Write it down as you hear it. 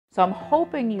So I'm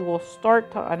hoping you will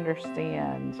start to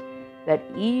understand that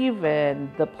even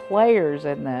the players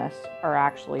in this are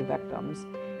actually victims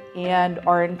and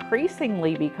are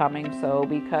increasingly becoming so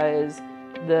because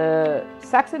the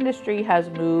sex industry has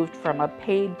moved from a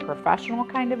paid professional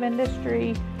kind of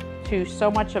industry to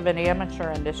so much of an amateur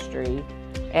industry.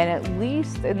 And at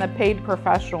least in the paid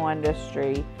professional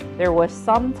industry, there was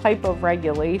some type of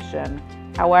regulation.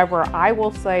 However, I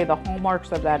will say the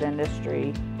hallmarks of that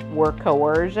industry were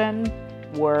coercion,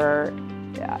 were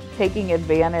taking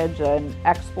advantage and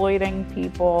exploiting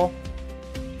people,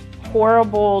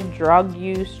 horrible drug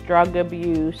use, drug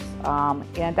abuse,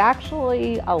 and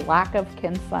actually a lack of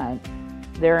consent.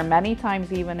 There are many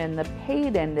times even in the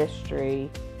paid industry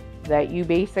that you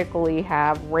basically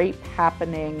have rape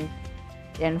happening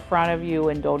in front of you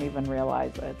and don't even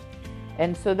realize it.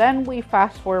 And so then we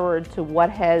fast forward to what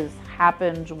has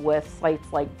happened with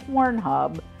sites like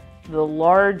Pornhub, the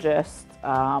largest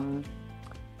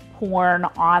porn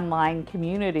online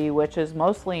community, which is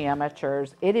mostly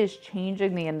amateurs. It is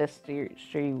changing the industry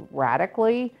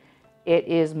radically. It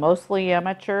is mostly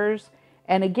amateurs.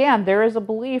 And again, there is a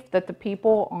belief that the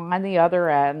people on the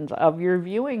other end of your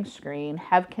viewing screen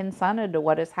have consented to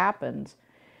what has happened.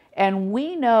 And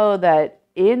we know that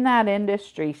in that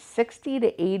industry, 60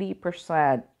 to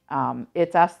 80%,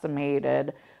 it's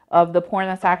estimated, of the porn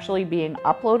that's actually being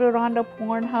uploaded onto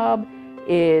Pornhub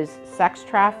is sex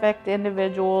trafficked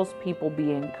individuals, people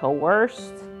being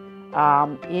coerced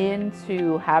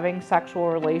into having sexual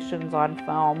relations on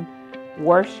film.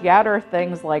 Worse yet are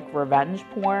things like revenge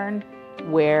porn,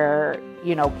 where,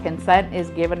 consent is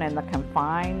given in the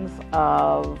confines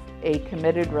of a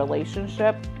committed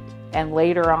relationship. And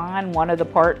later on, one of the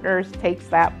partners takes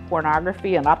that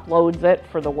pornography and uploads it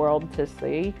for the world to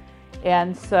see.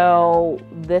 And so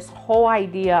this whole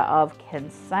idea of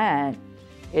consent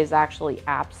is actually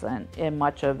absent in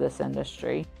much of this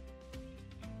industry.